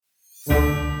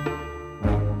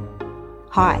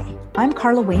Hi, I'm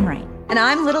Carla Wainwright. And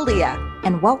I'm Little Leah.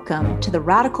 And welcome to the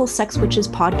Radical Sex Witches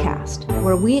podcast,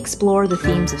 where we explore the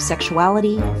themes of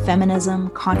sexuality, feminism,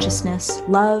 consciousness,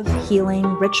 love, healing,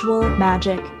 ritual,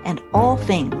 magic, and all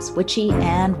things witchy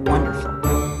and wonderful.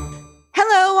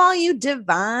 Hello, all you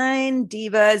divine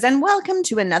divas, and welcome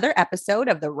to another episode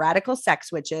of the Radical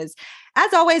Sex Witches.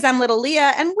 As always, I'm Little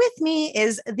Leah, and with me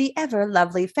is the ever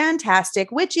lovely,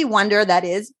 fantastic, witchy wonder that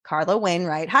is Carla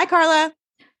Wainwright. Hi, Carla.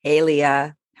 Hey,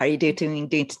 Leah. How are you doing?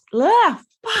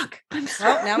 Fuck. I'm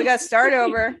sorry. Oh, now we got to start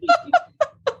over.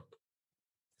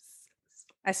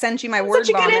 I sent you my word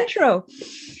Such a vomit. good intro.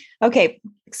 Okay,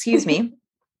 excuse me.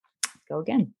 Go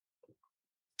again.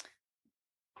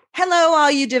 Hello, all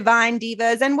you divine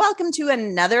divas, and welcome to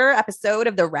another episode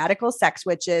of the Radical Sex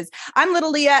Witches. I'm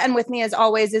Little Leah, and with me, as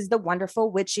always, is the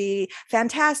wonderful, witchy,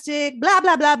 fantastic, blah,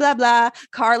 blah, blah, blah, blah,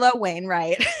 Carla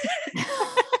Wainwright.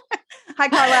 Hi,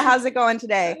 Carla. How's it going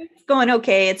today? It's going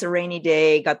okay. It's a rainy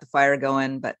day. Got the fire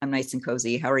going, but I'm nice and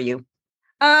cozy. How are you?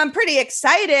 I'm pretty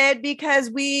excited because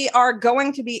we are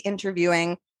going to be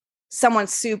interviewing someone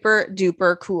super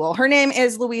duper cool. Her name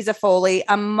is Louisa Foley,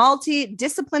 a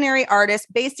multidisciplinary artist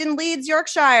based in Leeds,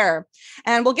 Yorkshire.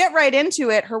 And we'll get right into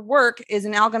it. Her work is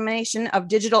an amalgamation of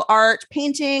digital art,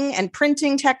 painting, and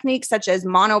printing techniques such as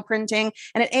monoprinting,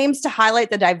 and it aims to highlight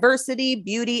the diversity,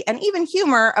 beauty, and even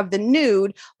humor of the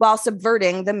nude while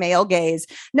subverting the male gaze.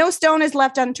 No stone is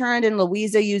left unturned, and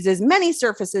Louisa uses many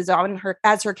surfaces on her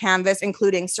as her canvas,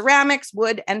 including ceramics,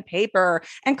 wood, and paper.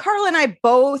 And Carla and I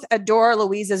both adore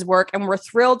Louisa's work, and we're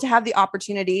thrilled to have the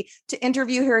opportunity to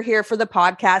interview her here for the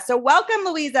podcast. So welcome,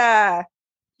 Louisa.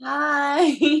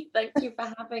 Hi, thank you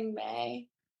for having me.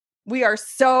 We are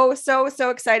so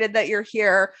excited that you're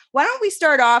here. Why don't we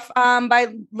start off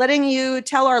by letting you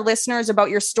tell our listeners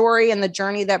about your story and the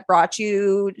journey that brought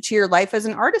you to your life as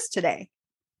an artist today?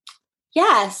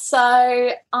 Yeah,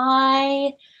 so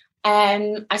I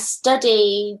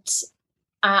studied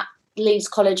at Leeds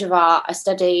College of Art. I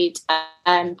studied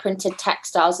printed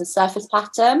textiles and surface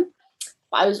pattern.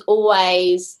 But I was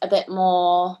always a bit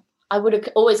more, I would have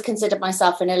always considered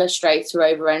myself an illustrator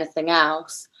over anything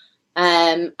else.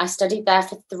 I studied there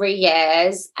for 3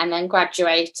 years and then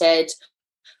graduated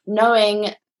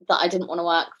knowing that I didn't want to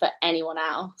work for anyone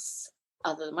else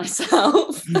other than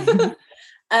myself.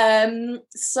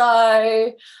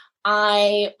 So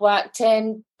I worked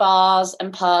in bars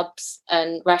and pubs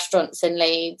and restaurants in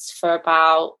Leeds for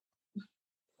about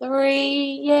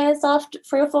 3 or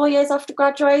 4 years after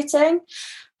graduating,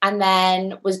 and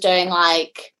then was doing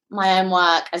like my own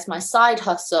work as my side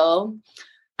hustle,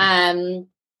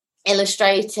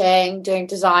 illustrating, doing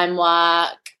design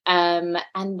work, and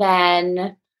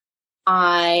then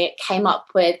I came up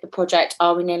with the project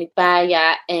Are We Nearly There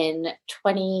Yet in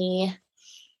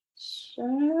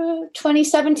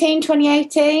 2017,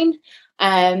 2018.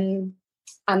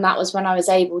 And that was when I was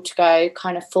able to go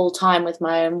kind of full time with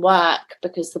my own work,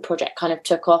 because the project kind of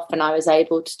took off and I was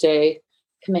able to do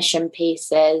commission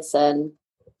pieces and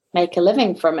make a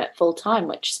living from it full time,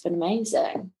 which has been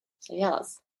amazing. So yeah,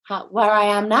 that's where I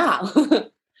am now.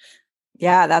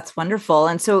 Yeah, that's wonderful.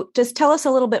 And so just tell us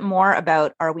a little bit more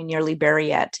about Are We Nearly There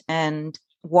Yet, and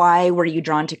why were you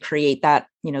drawn to create that,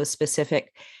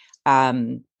 specific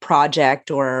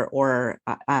project or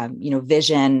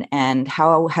vision, and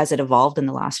how has it evolved in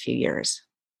the last few years?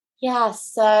 Yeah,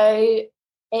 so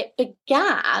it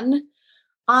began,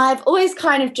 I've always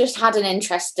kind of just had an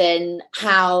interest in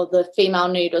how the female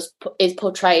nude is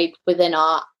portrayed within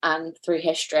art and through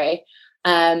history.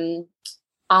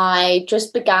 I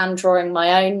just began drawing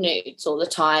my own nudes all the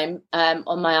time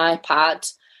on my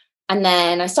iPad. And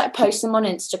then I started posting them on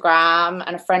Instagram,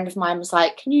 and a friend of mine was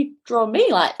like, can you draw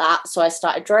me like that? So I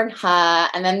started drawing her,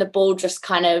 and then the ball just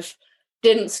kind of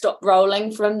didn't stop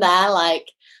rolling from there.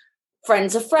 Like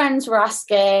friends of friends were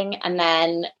asking, and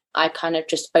then I kind of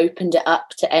just opened it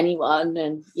up to anyone.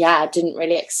 And yeah, I didn't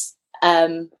really,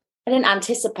 I didn't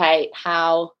anticipate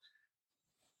how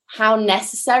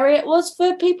necessary it was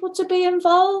for people to be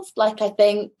involved. Like I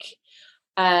think,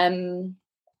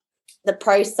 the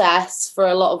process for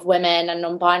a lot of women and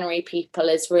non-binary people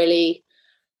is really,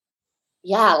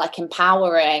 like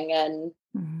empowering. And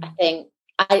I think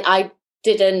I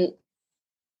didn't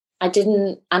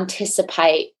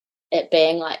anticipate it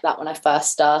being like that when I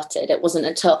first started. It wasn't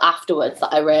until afterwards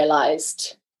that I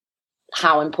realized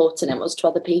how important it was to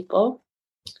other people.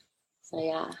 So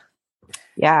yeah.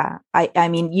 Yeah. I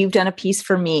mean, you've done a piece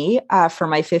for me for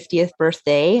my 50th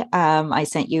birthday. I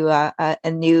sent you a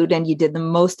nude, and you did the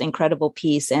most incredible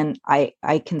piece. And I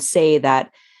can say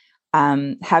that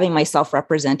having myself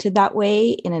represented that way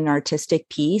in an artistic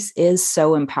piece is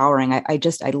so empowering. I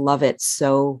love it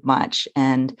so much.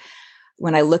 And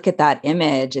when I look at that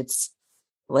image, it's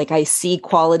like I see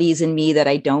qualities in me that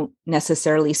I don't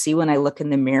necessarily see when I look in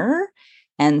the mirror.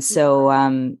 And so,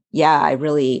 I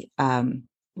really, I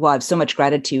have so much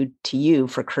gratitude to you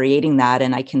for creating that.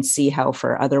 And I can see how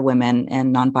for other women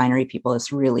and non-binary people,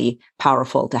 it's really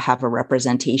powerful to have a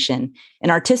representation,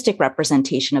 an artistic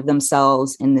representation of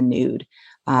themselves in the nude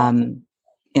in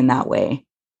that way.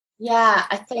 Yeah,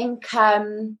 I think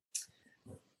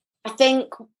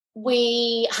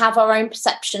we have our own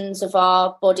perceptions of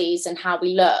our bodies and how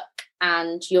we look,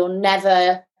 and you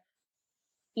never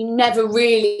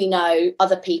really know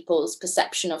other people's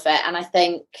perception of it. And I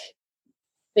think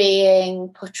being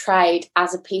portrayed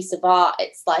as a piece of art,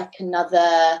 it's like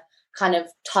another kind of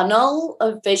tunnel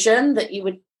of vision that you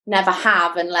would never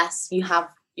have unless you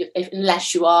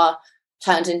are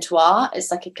turned into art.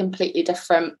 It's like a completely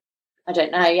different,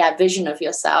 vision of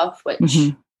yourself,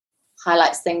 which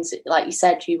highlights things that, like you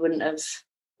said, you wouldn't have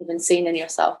even seen in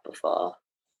yourself before.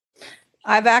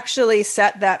 I've actually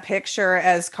set that picture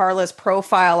as Carla's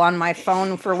profile on my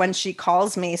phone for when she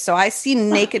calls me. So I see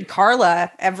naked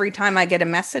Carla every time I get a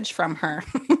message from her.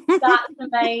 That's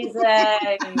amazing. I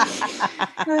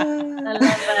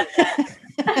love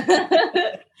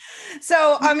it.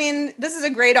 So, I mean, this is a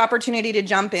great opportunity to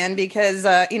jump in because,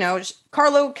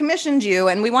 Carla commissioned you,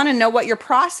 and we want to know what your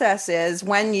process is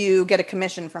when you get a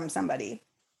commission from somebody.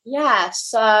 Yeah,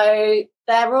 so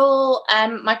they're all,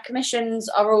 my commissions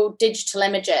are all digital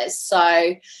images.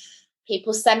 So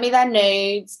people send me their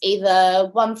nudes, either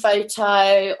one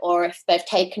photo, or if they've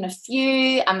taken a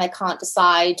few and they can't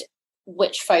decide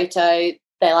which photo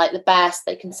they like the best,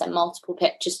 they can send multiple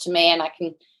pictures to me and I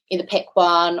can either pick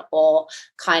one or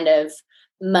kind of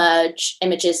merge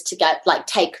images to get, like,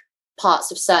 take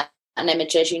parts of certain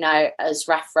images, as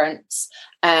reference.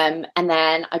 And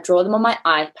then I draw them on my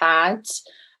iPad.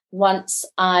 Once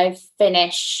I've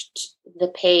finished the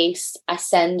piece, I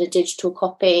send a digital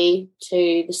copy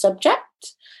to the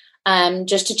subject,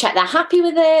 just to check they're happy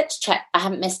with it, to check I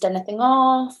haven't missed anything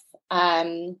off,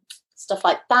 stuff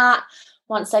like that.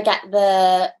 Once I get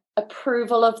the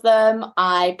approval of them,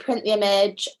 I print the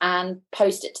image and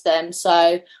post it to them. So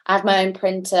I have my own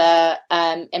printer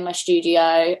in my studio.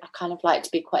 I kind of like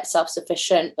to be quite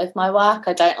self-sufficient with my work.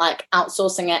 I don't like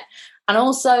outsourcing it. And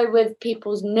also with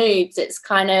people's nudes, it's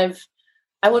kind of,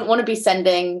 I wouldn't want to be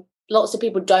sending, lots of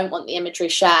people don't want the imagery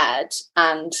shared,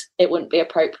 and it wouldn't be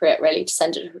appropriate really to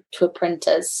send it to a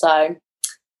printer. So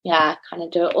yeah, kind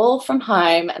of do it all from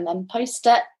home and then post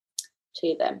it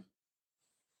to them.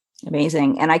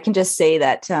 Amazing. And I can just say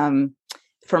that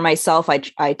for myself,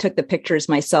 I took the pictures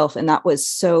myself, and that was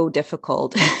so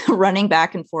difficult running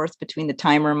back and forth between the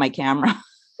timer and my camera.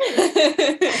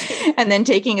 And then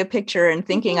taking a picture and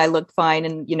thinking I looked fine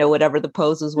and, whatever the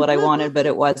pose was what I wanted, but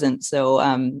it wasn't. So,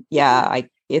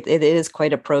 it is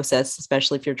quite a process,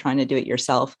 especially if you're trying to do it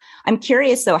yourself. I'm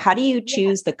curious though, how do you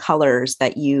choose the colors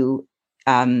that you,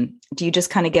 do you just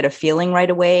kind of get a feeling right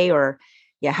away, or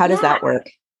how does that work?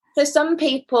 So some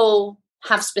people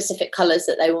have specific colors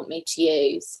that they want me to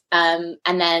use. And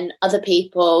then other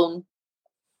people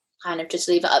kind of just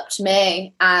leave it up to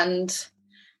me. And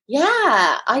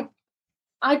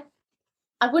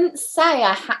I wouldn't say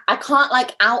I can't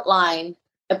like outline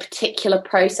a particular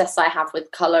process I have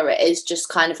with color. It is just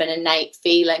kind of an innate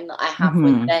feeling that I have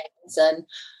with things, and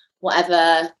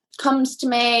whatever comes to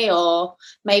me. Or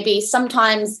maybe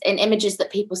sometimes in images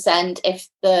that people send, if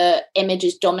the image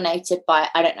is dominated by,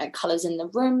 I don't know, colors in the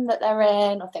room that they're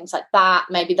in or things like that,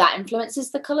 maybe that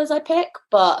influences the colors I pick.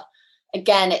 But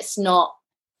again, it's not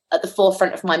at the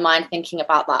forefront of my mind thinking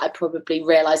about that. I probably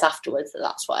realize afterwards that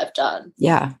that's what I've done.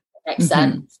 Yeah. Makes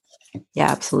sense. Yeah,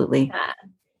 absolutely. Yeah.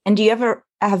 And do you ever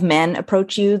have men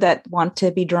approach you that want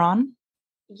to be drawn?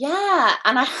 Yeah.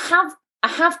 And I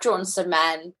have drawn some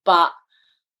men, but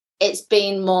it's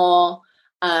been more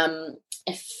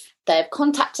if they've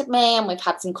contacted me and we've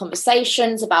had some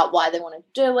conversations about why they want to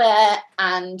do it.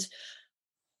 And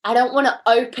I don't want to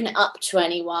open it up to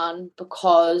anyone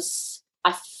because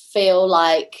I feel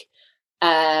like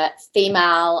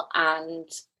female and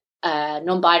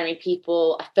non-binary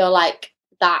people, I feel like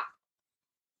that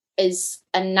is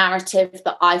a narrative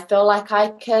that I feel like I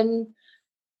can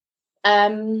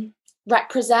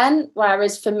represent,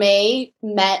 whereas for me,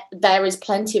 there is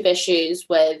plenty of issues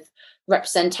with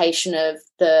representation of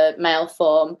the male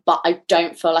form, but I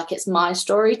don't feel like it's my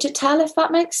story to tell, if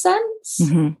that makes sense.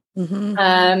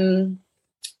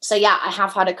 So yeah, I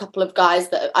have had a couple of guys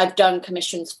that I've done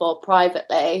commissions for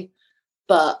privately,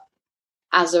 but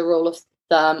as a rule of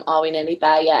them, Are We Nearly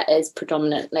There Yet, is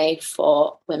predominantly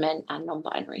for women and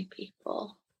non-binary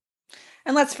people.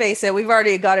 And let's face it, we've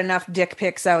already got enough dick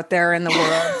pics out there in the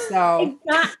world. So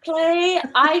exactly.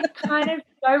 I kind of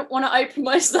don't want to open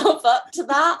myself up to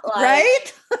that.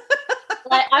 Right?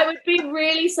 Like, I would be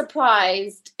really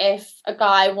surprised if a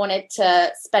guy wanted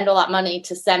to spend all that money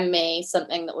to send me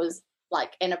something that was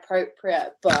like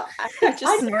inappropriate, but I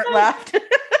just snort laughed.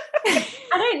 I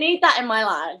don't need that in my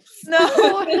life. No.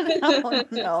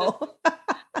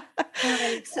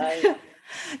 So,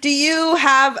 do you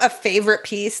have a favorite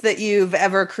piece that you've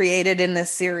ever created in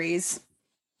this series?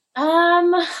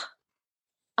 I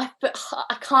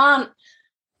can't.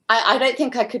 I don't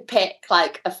think I could pick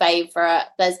like a favorite.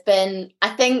 There's been, I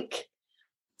think,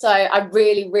 so I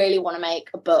really, really want to make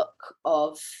a book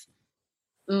of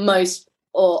most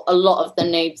or a lot of the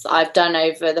nudes that I've done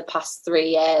over the past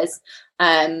 3 years.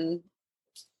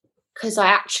 Because I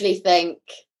actually think,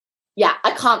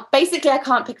 I can't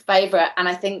pick a favorite, and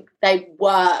I think they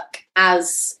work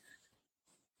as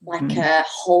like a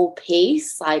whole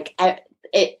piece. Like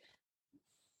it,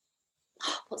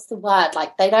 what's the word?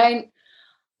 Like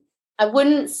I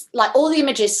wouldn't, like, all the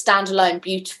images stand alone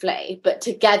beautifully, but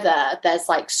together there's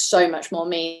like so much more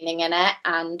meaning in it,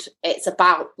 and it's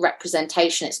about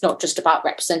representation. It's not just about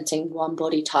representing one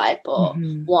body type or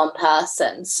one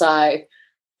person. So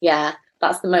yeah,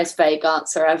 that's the most vague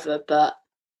answer ever, but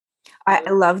I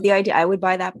love the idea. I would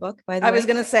buy that book, by the way. I was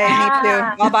going to say, me too.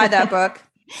 I'll buy that book.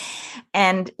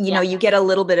 And, you know, you get a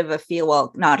little bit of a feel,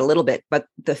 well, not a little bit, but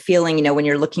the feeling, you know, when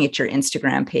you're looking at your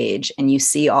Instagram page and you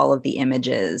see all of the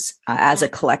images as a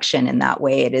collection in that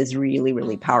way, it is really,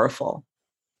 really powerful.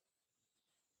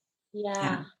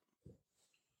 Yeah.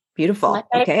 Beautiful.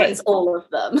 My favorite is all of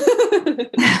them.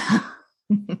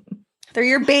 They're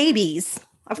your babies,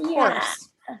 of course.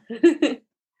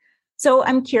 So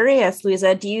I'm curious,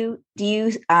 Louisa, do you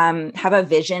have a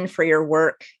vision for your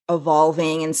work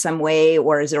evolving in some way,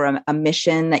 or is there a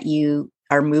mission that you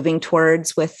are moving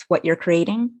towards with what you're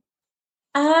creating?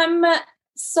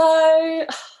 So I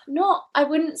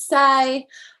wouldn't say.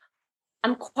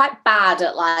 I'm quite bad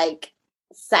at like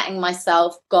setting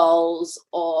myself goals,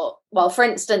 or, well, for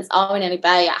instance, Are We Nearly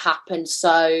There Yet happened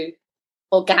so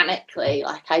organically.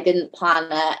 Like, I didn't plan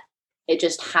it. It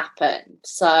just happened.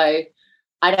 So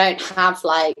I don't have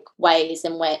like ways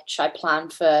in which I plan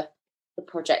for the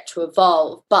project to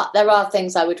evolve, but there are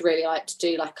things I would really like to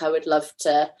do. Like, I would love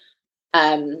to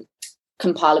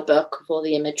compile a book of all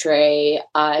the imagery.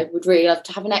 I would really love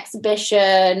to have an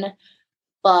exhibition,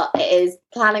 but it is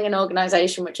planning an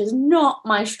organisation, which is not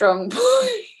my strong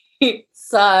point.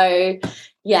 So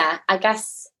yeah, I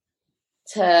guess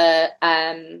to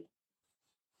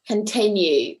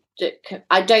continue.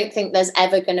 I don't think there's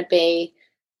ever going to be,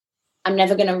 I'm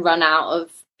never going to run out of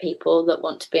people that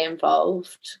want to be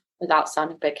involved, without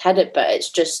sounding big-headed, but I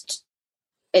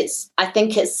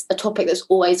think it's a topic that's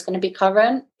always going to be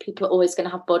current. People are always going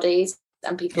to have bodies,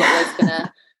 and people are always going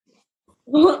to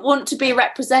want to be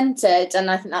represented, and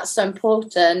I think that's so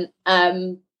important.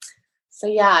 So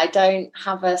yeah, I don't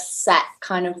have a set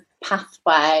kind of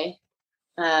pathway,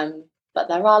 but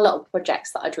there are little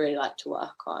projects that I'd really like to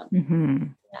work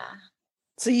on. Yeah.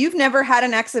 So you've never had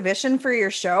an exhibition for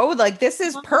your show? Like, this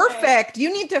is perfect.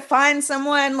 You need to find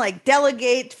someone, like,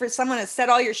 delegate for someone to set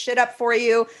all your shit up for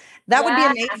you. That would be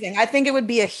amazing. I think it would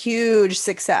be a huge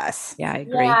success. Yeah, I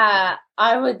agree. Yeah,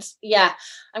 I would. Yeah.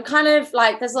 I'm kind of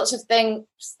like, there's lots of things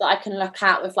that I can look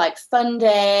at with like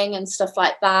funding and stuff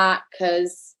like that,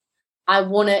 because I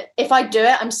want to, if I do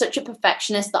it, I'm such a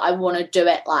perfectionist that I want to do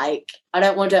it, like, I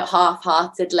don't want to do it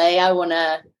half-heartedly. I want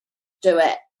to do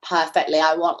it perfectly.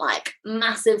 I want like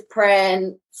massive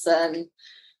prints and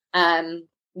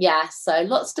so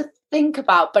lots to think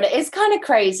about, but it is kind of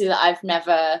crazy that I've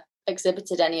never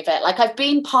exhibited any of it. Like, I've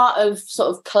been part of sort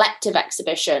of collective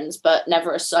exhibitions, but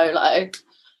never a solo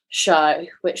show,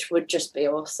 which would just be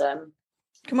awesome.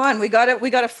 Come on, we got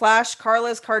to flash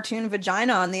Carla's cartoon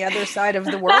vagina on the other side of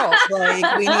the world.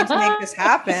 Like, we need to make this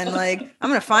happen. Like, I'm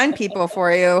going to find people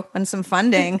for you and some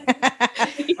funding.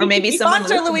 Or maybe someone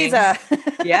Sponsor Louisa.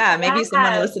 Yeah, maybe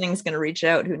someone listening is going to reach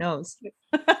out. Who knows?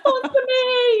 Sponsor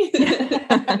me.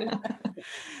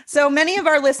 So many of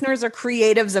our listeners are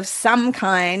creatives of some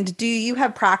kind. Do you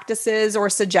have practices or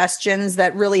suggestions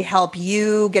that really help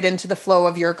you get into the flow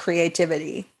of your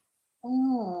creativity?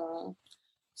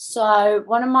 So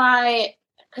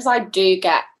because I do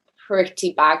get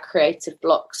pretty bad creative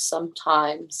blocks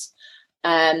sometimes.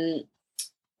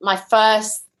 My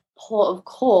first port of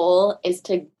call is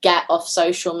to get off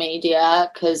social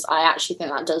media, because I actually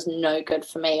think that does no good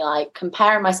for me. Like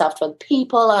comparing myself to other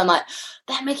people, and I'm like,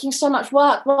 they're making so much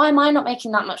work, why am I not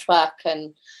making that much work,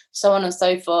 and so on and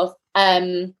so forth.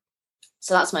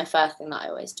 So that's my first thing that I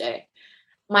always do.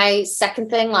 My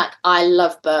second thing, like, I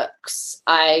love books.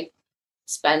 I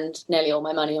spend nearly all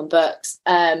my money on books,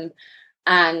 and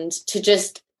to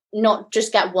just not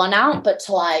just get one out, but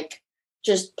to like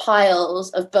just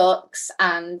piles of books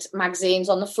and magazines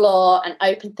on the floor and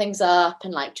open things up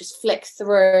and like just flick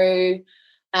through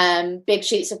big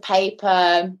sheets of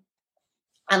paper,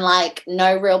 and like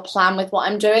no real plan with what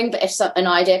I'm doing. But if an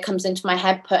idea comes into my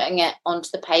head, putting it onto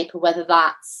the paper, whether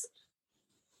that's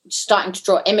starting to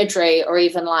draw imagery or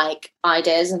even like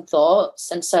ideas and thoughts.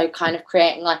 And so kind of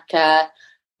creating like a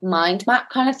mind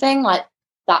map kind of thing, like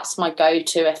that's my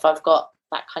go-to if I've got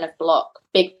that kind of block,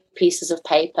 big pieces of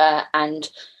paper, and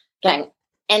getting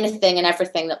anything and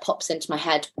everything that pops into my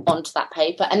head onto that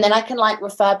paper. And then I can like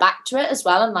refer back to it as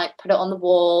well and like put it on the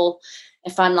wall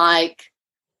if I'm like,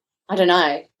 I don't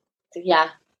know. Yeah.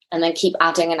 And then keep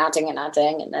adding and adding and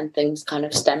adding, and then things kind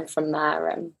of stem from there.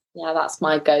 And yeah, that's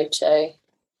my go-to,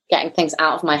 getting things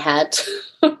out of my head.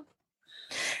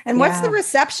 And what's the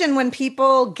reception when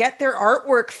people get their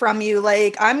artwork from you?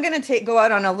 Like, I'm going to go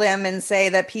out on a limb and say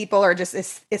that people are just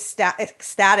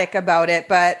ecstatic about it.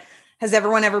 But has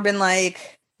everyone ever been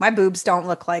like, my boobs don't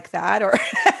look like that? Or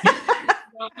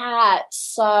yeah,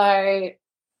 so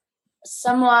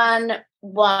someone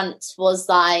once was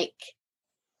like,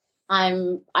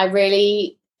 I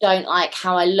really don't like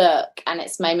how I look, and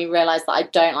it's made me realize that I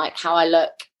don't like how I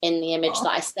look in the image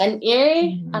that I sent you.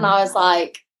 Mm-hmm. And I was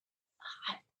like,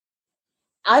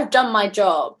 I've done my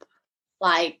job.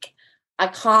 Like, I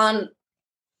can't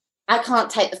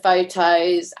take the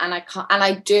photos, and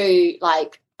I do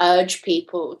like urge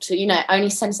people to, you know,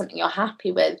 only send something you're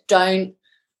happy with. Don't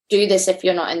do this if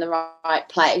you're not in the right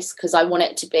place, because I want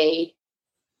it to be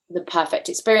the perfect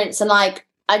experience. And like,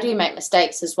 I do make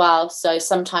mistakes as well. So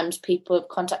sometimes people have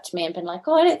contacted me and been like,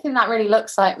 oh, I don't think that really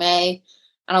looks like me.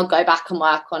 And I'll go back and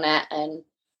work on it. And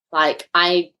like,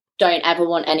 I don't ever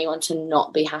want anyone to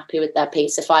not be happy with their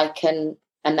piece. If I can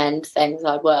amend things,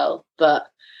 I will. But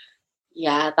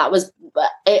yeah,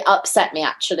 it upset me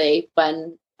actually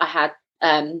when I had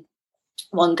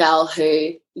one girl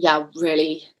who,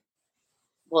 really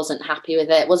wasn't happy with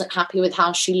it, wasn't happy with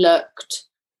how she looked,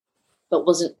 but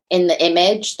wasn't in the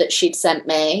image that she'd sent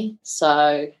me.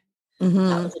 So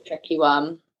that was a tricky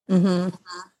one. Mm-hmm.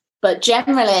 But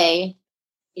generally,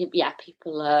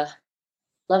 people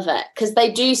love it, because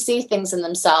they do see things in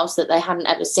themselves that they hadn't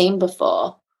ever seen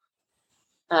before.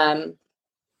 And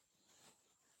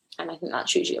I think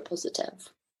that's usually a positive.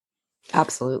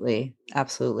 Absolutely.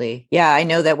 Yeah, I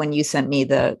know that when you sent me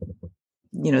the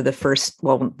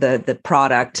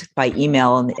product by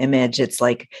email and the image, it's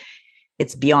like,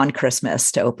 it's beyond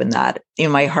Christmas to open that. You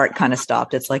know, my heart kind of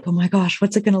stopped. It's like, oh my gosh,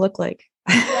 what's it going to look like?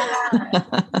 Yeah.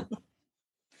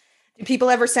 Do people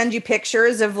ever send you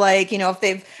pictures of like, you know, if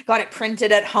they've got it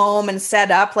printed at home and set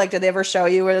up, like, do they ever show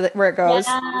you where it goes?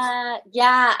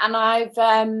 Yeah. And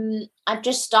I've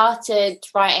just started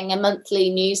writing a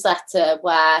monthly newsletter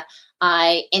where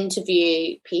I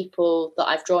interview people that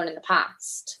I've drawn in the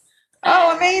past.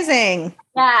 Oh, amazing.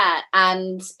 Yeah.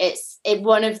 And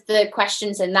one of the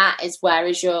questions in that is, where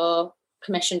is your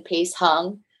commission piece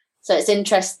hung? So it's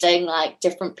interesting, like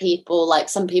different people, like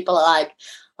some people are like,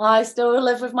 oh, I still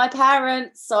live with my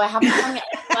parents, so I haven't hung it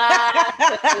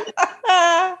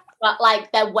anywhere. But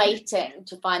like they're waiting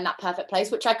to find that perfect place,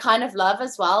 which I kind of love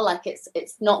as well. Like it's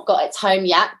not got its home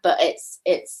yet, but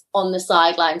it's on the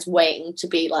sidelines waiting to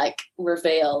be like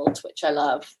revealed, which I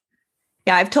love.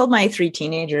 Yeah, I've told my 3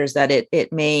 teenagers that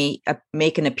it may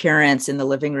make an appearance in the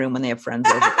living room when they have friends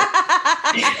over.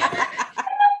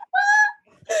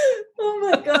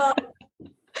 Oh my God.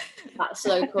 That's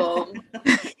so cool.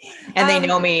 And they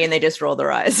know me and they just roll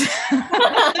their eyes.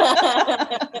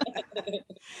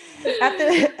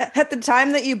 At the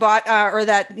time that you bought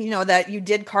that you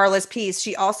did Carla's piece,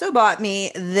 she also bought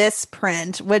me this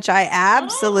print, which I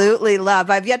absolutely love.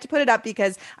 I've yet to put it up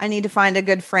because I need to find a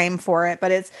good frame for it,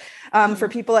 but it's for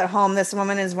people at home. This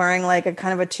woman is wearing like a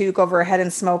kind of a toque over her head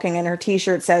and smoking, and her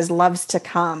t-shirt says "Loves to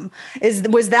Come."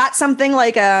 Was that something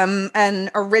like an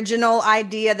original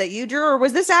idea that you drew, or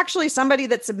was this actually somebody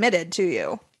that submitted to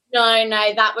you? No,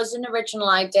 that was an original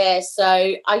idea.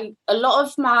 So a lot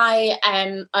of my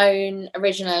own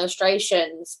original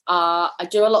illustrations I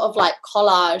do a lot of like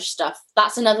collage stuff.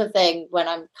 That's another thing. When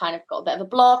I'm kind of got a bit of a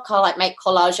block, I'll like make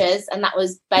collages, and that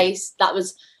was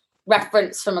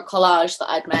reference from a collage that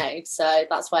I'd made. So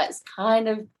that's why it's kind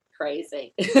of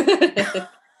crazy.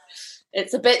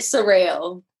 It's a bit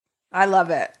surreal. I love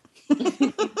it.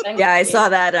 Yeah, I saw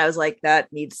that. And I was like,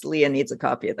 Leah needs a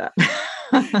copy of that.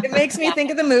 It makes me think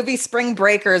of the movie Spring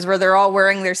Breakers, where they're all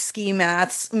wearing their ski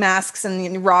masks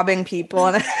and robbing people.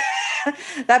 And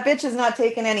that bitch is not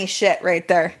taking any shit right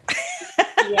there.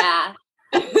 Yeah.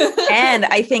 And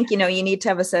I think, you need to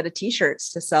have a set of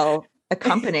t-shirts to sell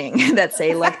accompanying that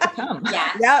say like to come.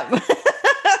 Yeah. Yep.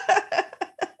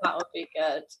 That would be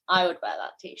good. I would wear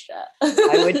that t-shirt.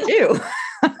 I would too.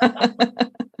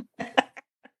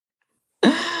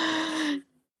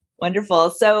 Wonderful.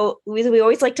 So we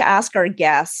always like to ask our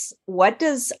guests, what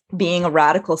does being a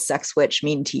radical sex witch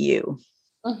mean to you?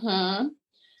 Mm-hmm.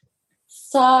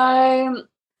 So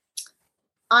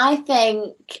I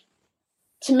think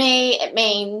to me, it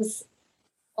means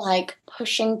like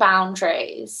pushing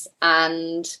boundaries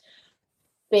and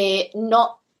be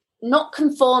not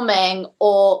conforming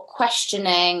or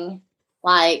questioning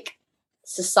like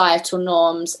societal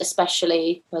norms,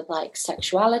 especially with like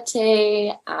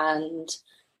sexuality and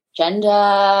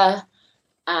gender,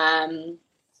 and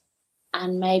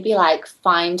maybe like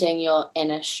finding your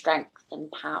inner strength and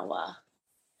power.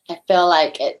 I feel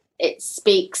like it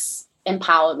speaks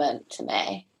empowerment to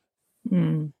me.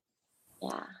 Mm.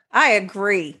 Yeah, I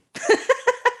agree.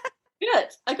 Good.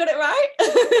 I got it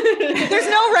right. There's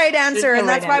no right answer. And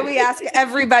that's why we ask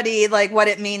everybody like what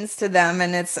it means to them.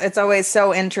 And it's always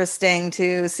so interesting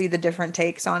to see the different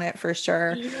takes on it, for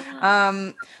sure.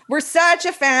 Yeah. We're such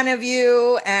a fan of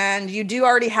you, and you do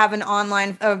already have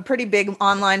a pretty big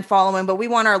online following, but we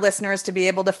want our listeners to be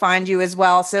able to find you as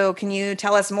well. So can you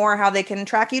tell us more how they can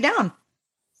track you down?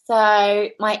 So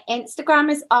my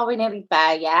Instagram is Are We Nearly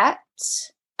Bare Yet?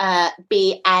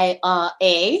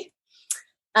 BARE.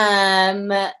 And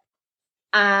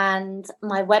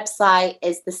my website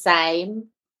is the same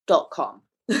 .com.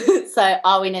 So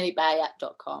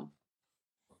arewenearlybareyet.com.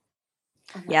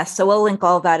 Yes, so we'll link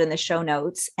all of that in the show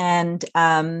notes. And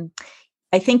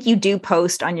I think you do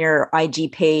post on your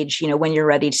IG page, when you're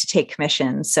ready to take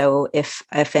commissions. So if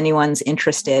anyone's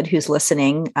interested who's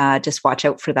listening, just watch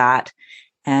out for that.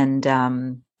 And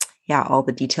all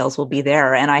the details will be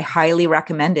there. And I highly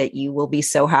recommend it. You will be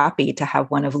so happy to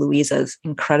have one of Louisa's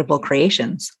incredible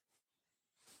creations.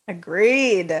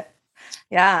 Agreed.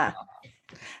 Yeah.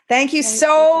 Thank you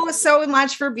so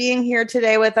much for being here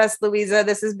today with us, Louisa.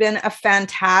 This has been a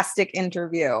fantastic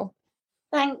interview.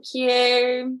 Thank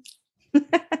you.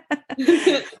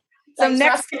 So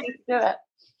next time, do it.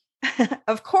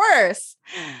 Of course.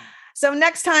 So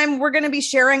next time we're going to be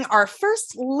sharing our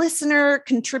first listener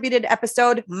contributed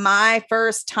episode, My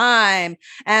First Time.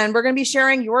 And we're going to be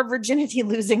sharing your virginity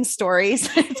losing stories.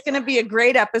 It's going to be a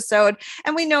great episode,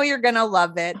 and we know you're going to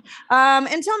love it.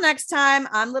 Until next time,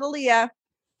 I'm Little Leah.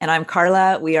 And I'm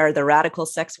Carla. We are the Radical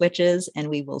Sex Witches, and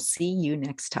we will see you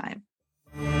next time.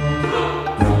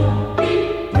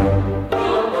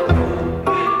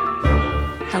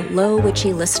 Hello,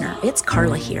 witchy listener. It's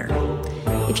Carla here.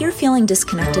 If you're feeling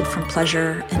disconnected from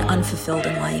pleasure and unfulfilled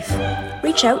in life,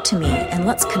 reach out to me and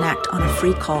let's connect on a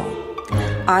free call.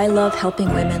 I love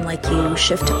helping women like you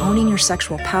shift to owning your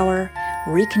sexual power,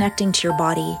 reconnecting to your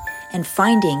body, and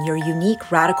finding your unique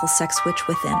radical sex witch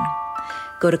within.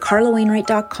 Go to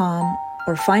carlawainwright.com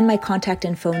or find my contact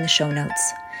info in the show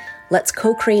notes. Let's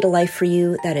co-create a life for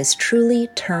you that is truly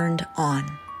turned on.